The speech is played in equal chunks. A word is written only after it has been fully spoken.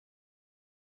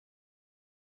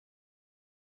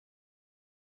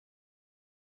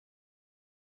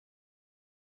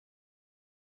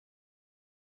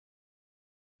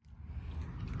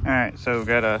All right, so we've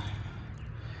got a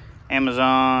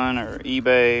Amazon or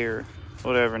eBay or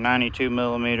whatever 92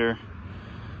 millimeter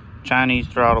Chinese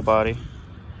throttle body.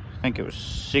 I think it was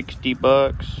 60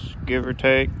 bucks, give or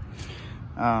take.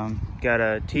 Got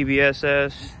a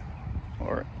Tbss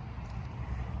or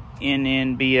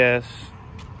nnbs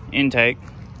intake.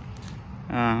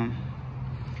 Not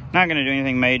gonna do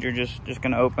anything major, just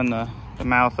gonna open the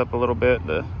mouth up a little bit.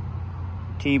 The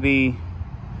TB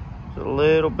is a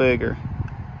little bigger,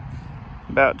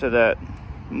 about to that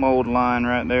mold line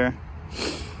right there,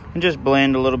 and just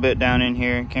blend a little bit down in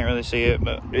here. Can't really see it,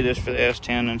 but do this for the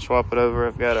S10 and swap it over.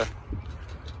 I've got a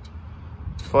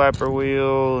flapper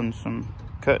wheel and some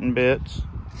cutting bits,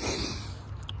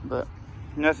 but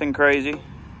nothing crazy.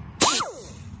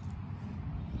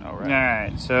 All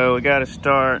right, so we got to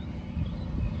start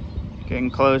getting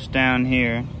close down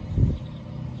here.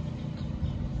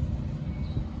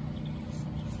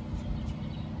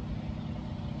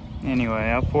 Anyway,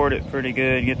 I'll port it pretty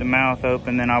good, get the mouth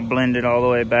open, then I'll blend it all the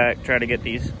way back, try to get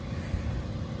these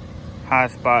high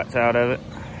spots out of it.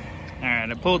 All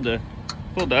right, I pulled the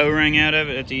O-ring out of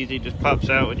it. It's easy, just pops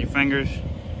out with your fingers.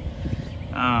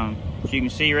 So you can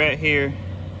see right here,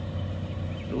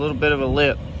 a little bit of a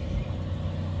lip,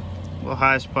 a little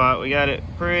high spot. We got it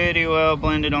pretty well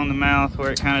blended on the mouth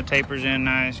where it kind of tapers in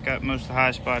nice. Got most of the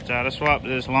high spots out. I swapped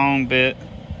this long bit.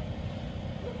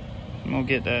 I'm gonna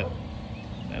get that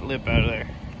lip out of there.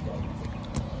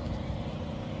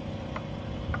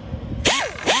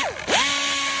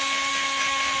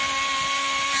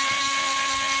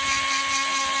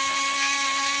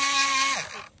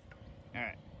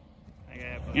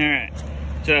 All right,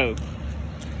 so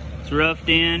it's roughed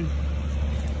in.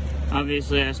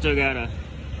 Obviously, I still gotta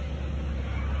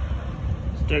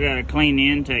clean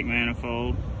the intake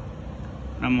manifold.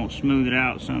 I'm gonna smooth it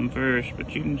out some first,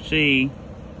 but you can see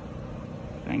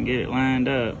if I can get it lined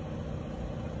up.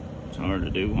 It's hard to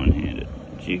do one-handed,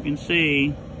 but you can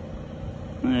see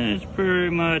it's pretty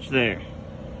much there.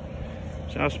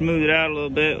 So I'll smooth it out a little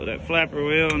bit with that flapper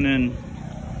wheel, and then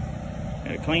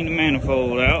gotta clean the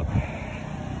manifold out.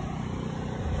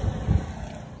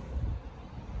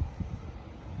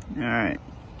 All right,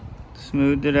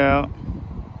 smoothed it out.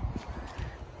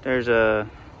 There's a,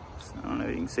 I don't know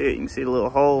if you can see it. You can see the little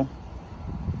hole.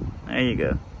 There you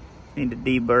go. Need to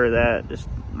deburr that. Just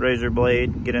razor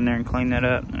blade, get in there and clean that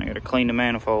up. And I gotta clean the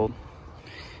manifold.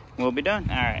 We'll be done.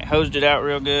 All right, hosed it out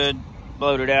real good,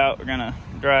 blowed it out. We're gonna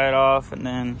dry it off and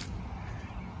then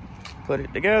put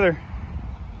it together.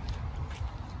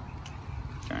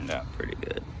 Turned out pretty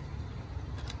good.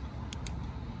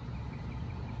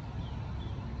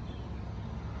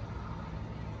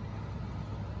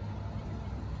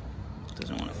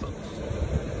 Doesn't want to focus.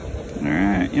 All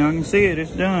right, y'all can see it,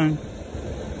 it's done.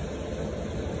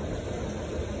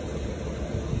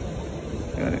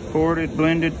 Got it ported,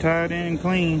 blended, tied in, and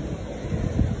clean.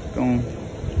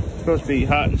 It's supposed to be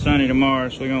hot and sunny tomorrow,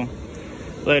 so we're gonna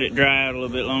let it dry out a little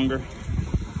bit longer.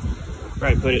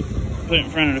 Right, put it in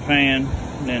front of the fan,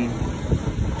 and then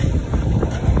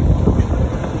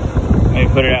maybe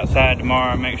put it outside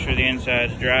tomorrow and make sure the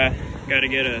inside's dry. Got to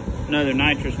get another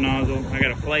nitrous nozzle. I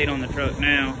got a plate on the truck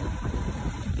now.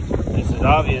 This is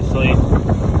obviously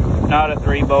not a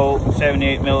 3-bolt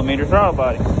 78 millimeter throttle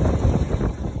body.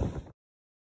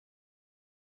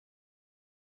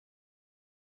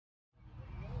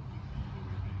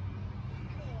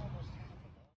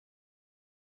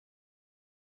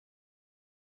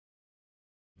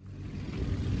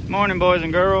 Morning, boys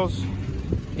and girls.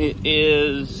 It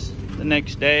is the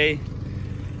next day.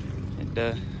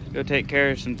 Go take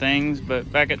care of some things,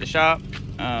 but back at the shop.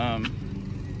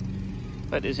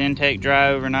 Let this intake dry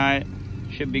overnight.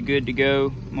 Should be good to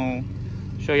go. I'm gonna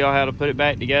show y'all how to put it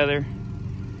back together,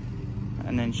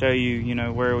 and then show you,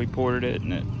 where we ported it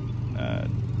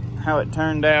and how it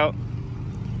turned out.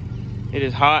 It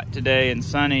is hot today and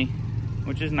sunny,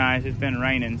 which is nice. It's been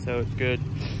raining, so it's good.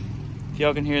 If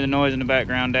y'all can hear the noise in the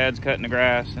background, Dad's cutting the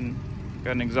grass and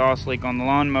got an exhaust leak on the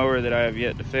lawnmower that I have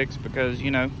yet to fix because,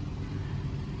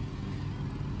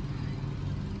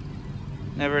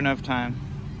 never enough time.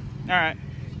 All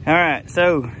right,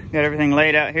 so got everything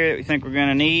laid out here that we think we're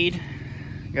gonna need.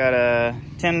 Got a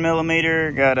 10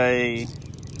 millimeter, got a,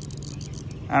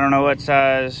 I don't know what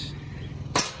size,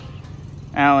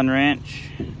 Allen wrench.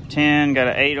 10, got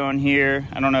an 8 on here.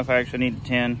 I don't know if I actually need the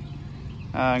 10.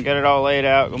 Got it all laid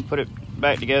out, gonna put it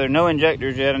back together. No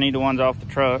injectors yet, I need the ones off the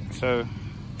truck, so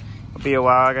it'll be a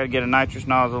while. I gotta get a nitrous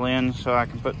nozzle in so I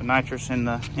can put the nitrous in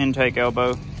the intake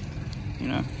elbow.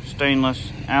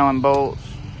 Stainless Allen bolts,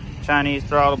 Chinese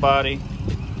throttle body,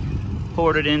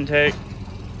 ported intake,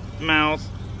 mouth,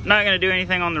 not going to do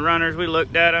anything on the runners. We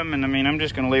looked at them, and I mean, I'm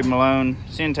just going to leave them alone.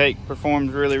 This intake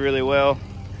performs really, really well.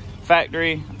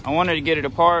 Factory, I wanted to get it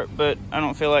apart, but I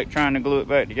don't feel like trying to glue it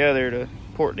back together to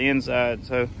port the inside,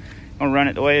 so I'm going to run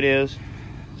it the way it is.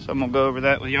 So I'm going to go over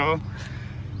that with y'all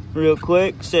real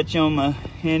quick. Set you on my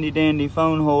handy dandy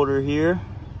phone holder here.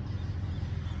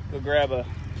 Go grab a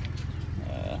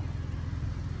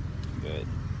good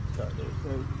start there.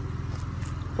 So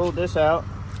pulled this out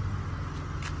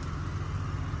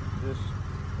just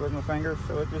with my finger,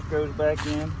 so it just goes back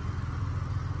in.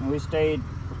 And we stayed,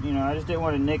 you know, I just didn't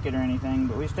want to nick it or anything,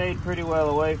 but we stayed pretty well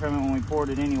away from it when we poured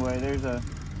it anyway. There's a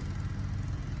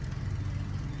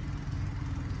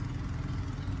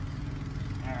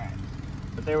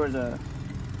but there was a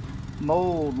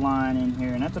mold line in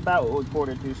here, and that's about what we poured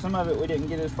it to. Some of it we didn't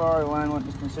get as far, the line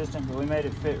wasn't consistent, but we made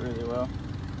it fit really well.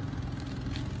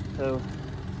 So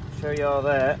show you all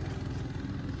that.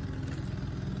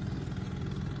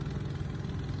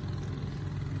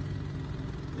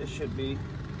 This should be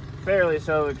fairly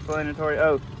self-explanatory.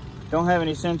 Oh, don't have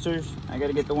any sensors. I got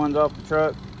to get the ones off the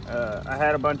truck. I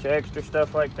had a bunch of extra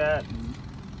stuff like that, and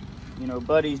you know,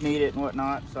 buddies need it and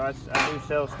whatnot, so I do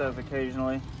sell stuff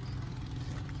occasionally.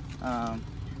 But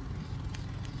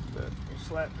we'll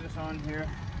slap this on here.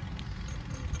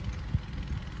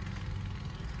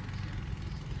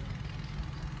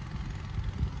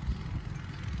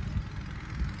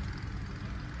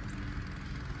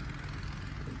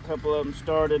 A couple of them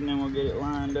started, and then we'll get it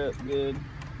lined up good.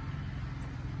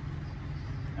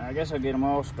 I guess I'll get them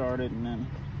all started and then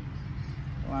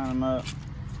line them up.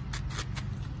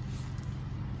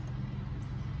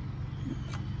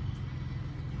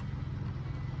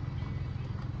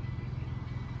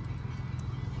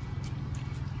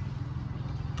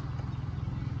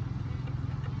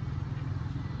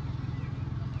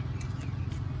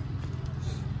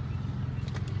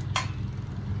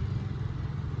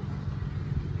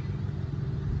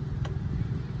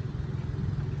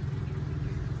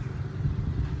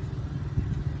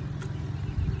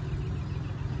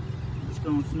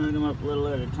 Gonna snug them up a little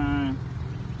at a time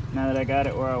now that I got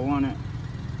it where I want it.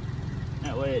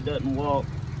 That way it doesn't walk.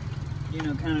 You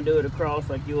know, kind of do it across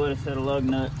like you would a set of lug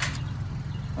nuts.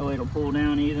 That way it'll pull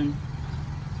down even.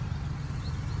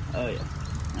 Oh yeah.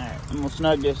 Alright, I'm gonna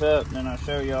snug this up and then I'll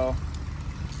show y'all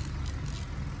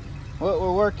what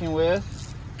we're working with.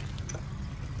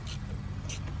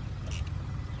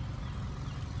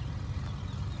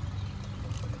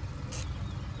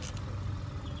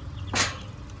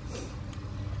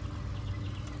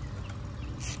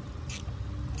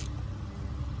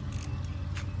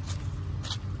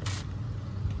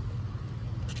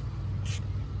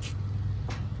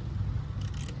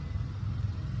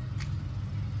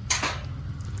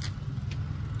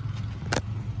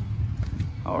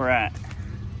 All right,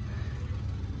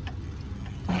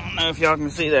 I don't know if y'all can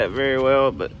see that very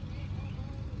well, but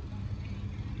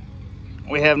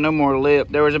we have no more lip.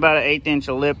 There was about an 1/8 inch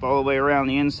of lip all the way around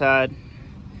the inside,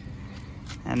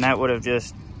 and that would have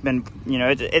just been, you know,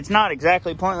 it's not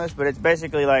exactly pointless, but it's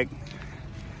basically like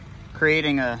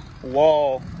creating a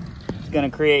wall. It's going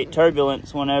to create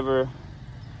turbulence whenever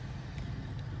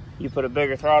you put a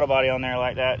bigger throttle body on there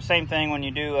like that. Same thing when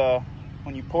you do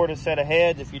when you port a set of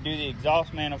heads. If you do the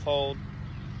exhaust manifold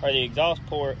or the exhaust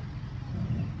port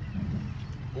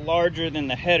larger than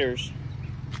the headers,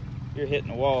 you're hitting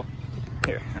the wall.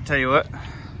 Here, I'll tell you what,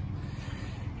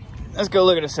 let's go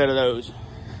look at a set of those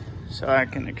so I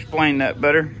can explain that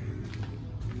better.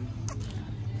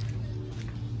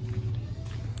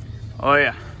 Oh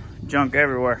yeah, junk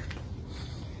everywhere.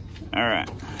 All right,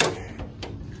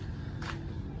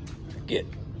 get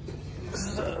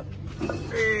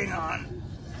hang on.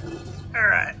 All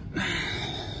right,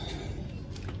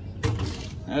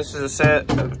 this is a set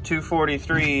of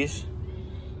 243s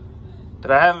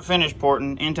that I haven't finished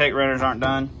porting. Intake runners aren't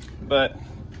done, but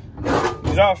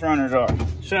exhaust runners are.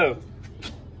 So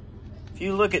if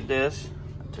you look at this,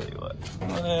 I'll tell you what,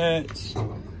 let's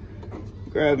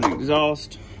grab an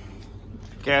exhaust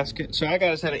gasket. So I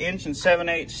got a set of 1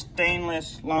 7/8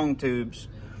 stainless long tubes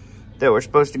that were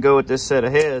supposed to go with this set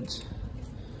of heads.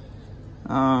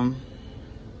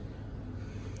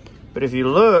 But if you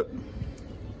look,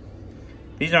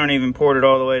 these aren't even ported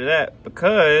all the way to that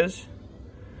because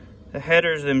the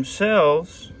headers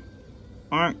themselves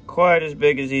aren't quite as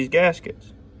big as these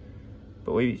gaskets.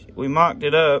 But we mocked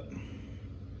it up,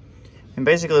 and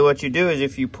basically what you do is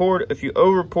if you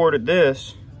over ported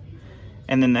this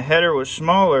and then the header was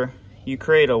smaller, you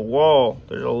create a wall.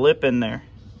 There's a lip in there,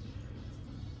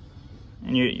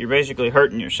 and you're basically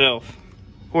hurting yourself.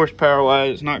 Horsepower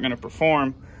wise, it's not going to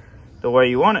perform the way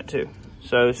you want it to.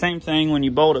 So same thing when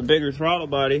you bolt a bigger throttle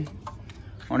body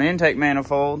on an intake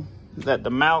manifold that the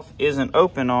mouth isn't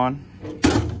open on,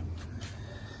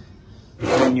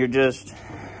 and you're just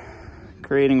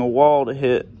creating a wall to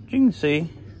hit. As you can see,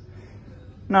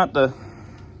 not the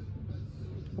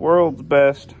world's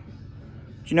best,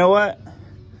 but you know what?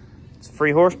 It's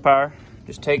free horsepower,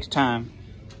 just takes time.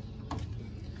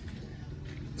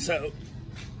 So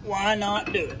why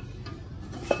not do it?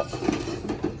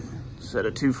 Set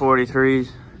of 243s.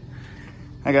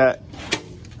 I got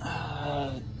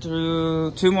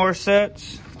two more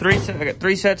sets. I got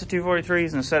 3 sets of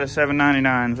 243s and a set of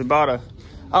 799s. We bought a,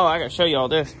 oh, I gotta show you all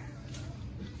this.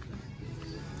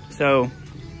 So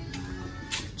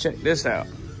check this out.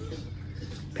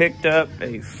 Picked up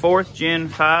a 4th gen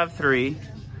 5.3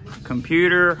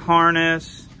 computer,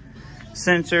 harness,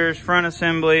 sensors, front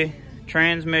assembly,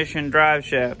 transmission, drive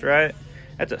shaft, right?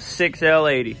 That's a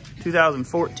 6L80,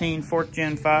 2014 4th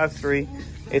gen 5.3.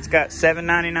 It's got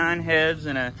 799 heads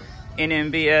and a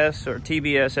nnbs or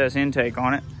tbss intake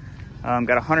on it. Got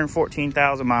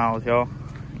 114,000 miles, y'all.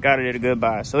 Got it at a good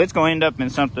buy. So it's gonna end up in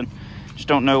something, just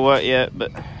don't know what yet,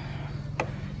 but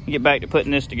get back to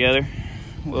putting this together.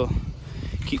 We'll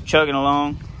keep chugging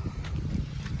along.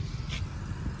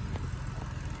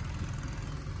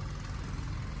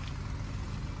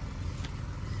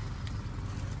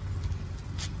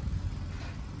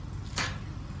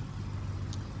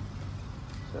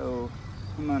 So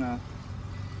I'm gonna,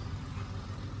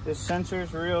 this sensor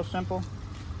is real simple.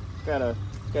 Got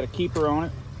a keeper on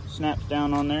it, snaps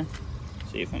down on there.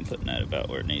 See if I'm putting that about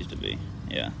where it needs to be.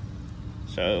 Yeah.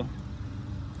 So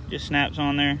just snaps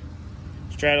on there,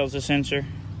 straddles the sensor.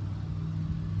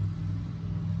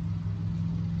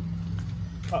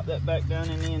 Pop that back down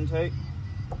in the intake.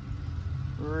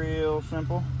 Real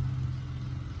simple.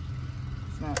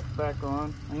 Snaps back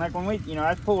on. And like when we, you know,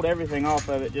 I pulled everything off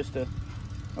of it just to,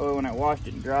 oh, when I washed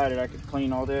it and dried it, I could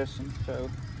clean all this. And so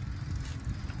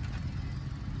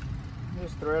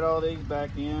just thread all these back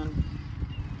in.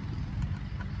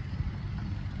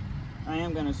 I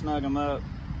am gonna snug them up,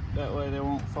 that way they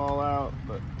won't fall out,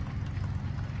 but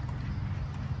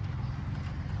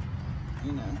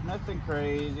you know, nothing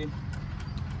crazy.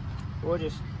 We'll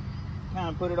just kind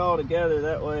of put it all together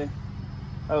that way.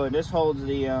 Oh, and this holds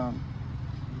the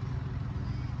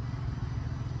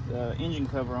engine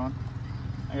cover on.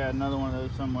 I got another one of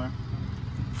those somewhere.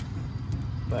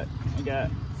 But I got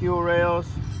fuel rails.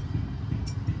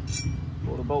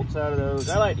 Pull the bolts out of those.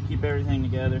 I like to keep everything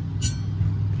together.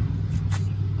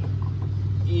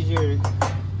 Easier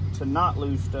to not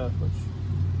lose stuff, which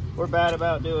we're bad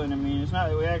about doing. I mean, it's not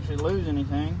that we actually lose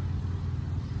anything.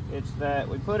 It's that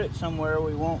we put it somewhere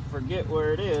we won't forget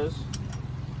where it is.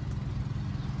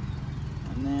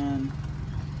 And then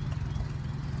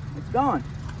it's gone.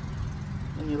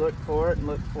 And you look for it and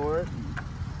look for it. And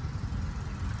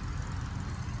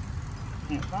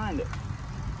can't find it.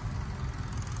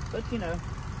 But you know,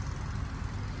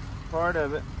 part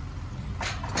of it.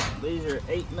 These are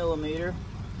 8mm.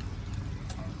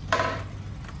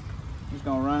 Just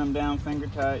gonna run them down finger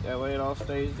tight, that way it all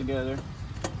stays together.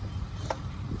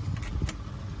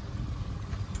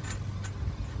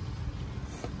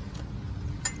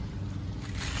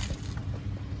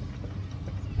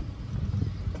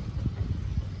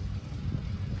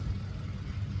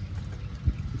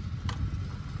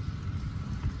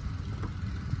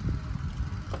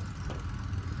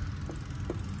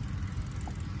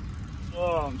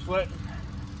 Oh, I'm sweating.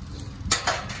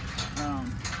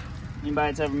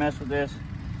 Anybody that's ever messed with this,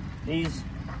 these,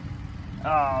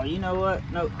 oh, you know what?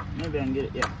 Nope, maybe I can get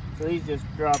it, yeah. So these just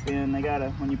drop in. They gotta,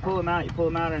 when you pull them out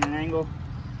at an angle.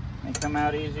 They come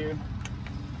out easier.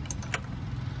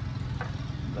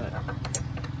 But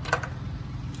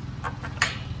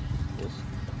just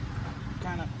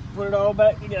kind of put it all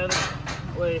back together.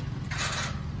 That way,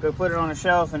 go put it on a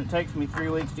shelf, and it takes me 3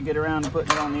 weeks to get around to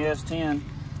putting it on the S10.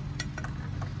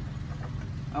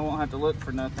 I won't have to look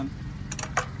for nothing.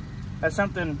 That's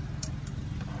something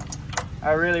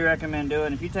I really recommend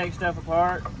doing. If you take stuff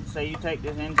apart, say you take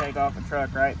this intake off a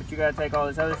truck, right? But you gotta take all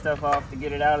this other stuff off to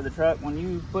get it out of the truck. When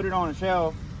you put it on a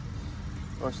shelf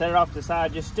or set it off to the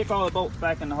side, just stick all the bolts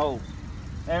back in the holes.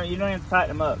 You don't have to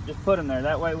tighten them up, just put them there.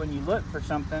 That way when you look for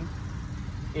something,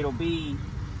 it'll be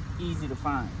easy to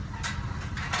find.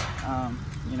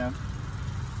 You know,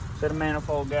 set of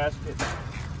manifold gaskets,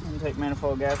 intake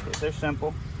manifold gaskets, they're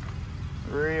simple,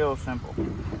 real simple.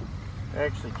 They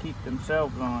actually keep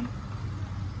themselves on.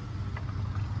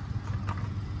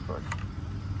 Of course,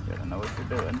 you gotta know what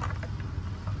you're doing.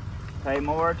 Pay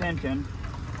more attention.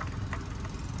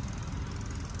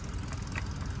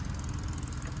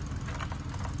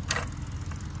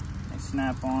 They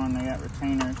snap on. They got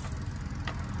retainers.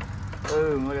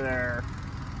 Boom, look at there.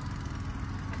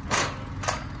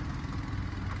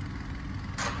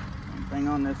 Same thing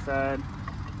on this side.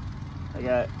 They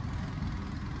got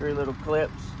 3 little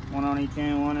clips, one on each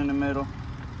end, one in the middle.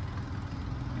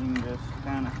 You can just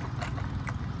kind of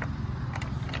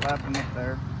slap them up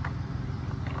there.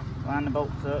 Line the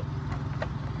bolts up.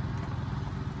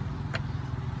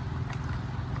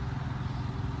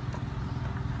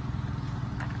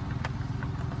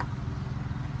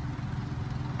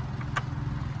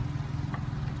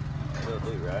 It'll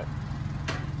do, right?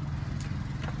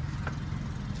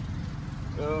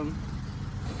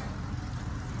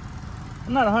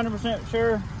 I'm not 100%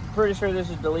 sure. Pretty sure this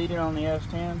is deleted on the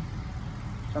S10.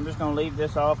 So I'm just gonna leave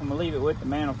this off. I'm gonna leave it with the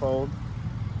manifold,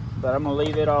 but I'm gonna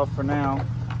leave it off for now.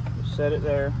 Just set it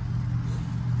there.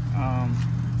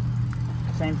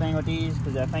 Same thing with these,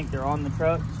 because I think they're on the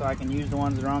truck, so I can use the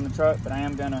ones that are on the truck, but I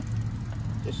am gonna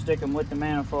just stick them with the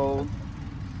manifold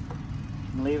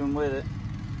and leave them with it.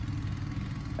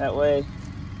 That way,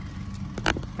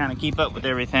 kind of keep up with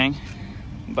everything.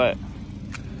 But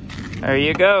there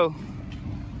you go.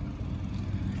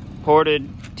 Ported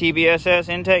Tbss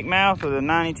intake mouth with a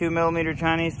 92mm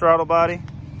Chinese throttle body.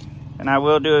 And I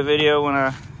will do a video when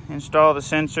I install the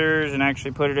sensors and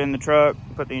actually put it in the truck,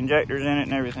 put the injectors in it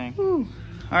and everything. Whew.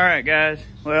 All right, guys.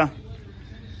 Well,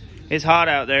 it's hot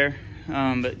out there,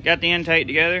 but got the intake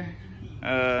together.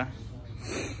 You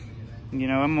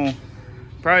know, I'm gonna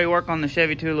probably work on the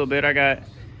Chevy too a little bit. I got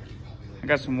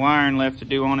some wiring left to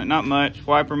do on it, not much.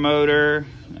 Wiper motor,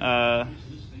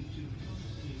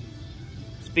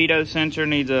 speedo sensor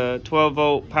needs a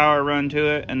 12-volt power run to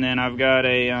it, and then I've got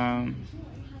a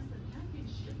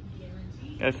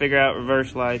gotta figure out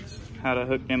reverse lights, how to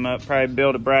hook them up. Probably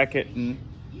build a bracket and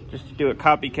just do a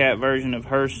copycat version of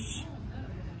Hurst's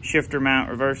shifter mount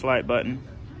reverse light button.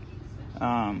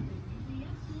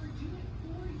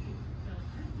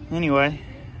 Anyway,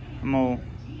 we'll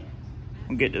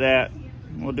get to that.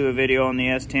 We'll do a video on the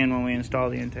S10 when we install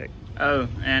the intake. Oh,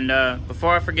 and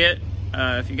before I forget,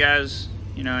 if you guys,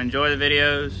 you know, enjoy the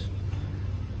videos,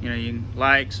 you know, you can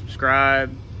like,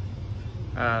 subscribe.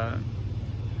 I'm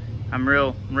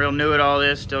real new at all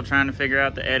this, still trying to figure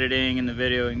out the editing and the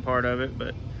videoing part of it,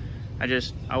 but I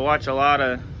watch a lot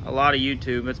of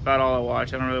YouTube. That's about all I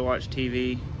watch. I don't really watch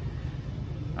TV.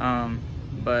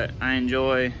 But I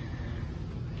enjoy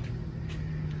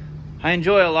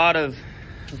a lot of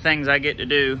the things I get to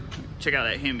do. Check out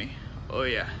that Hemi. Oh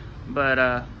yeah.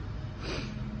 But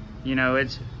you know,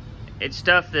 it's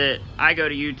stuff that I go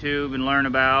to YouTube and learn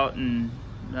about, and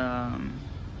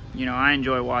you know, I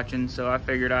enjoy watching, so I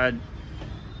figured I'd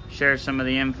share some of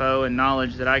the info and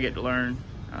knowledge that I get to learn.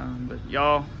 But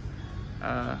y'all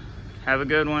have a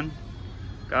good one.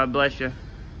 God bless you.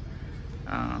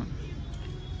 All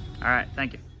right,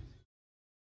 thank you.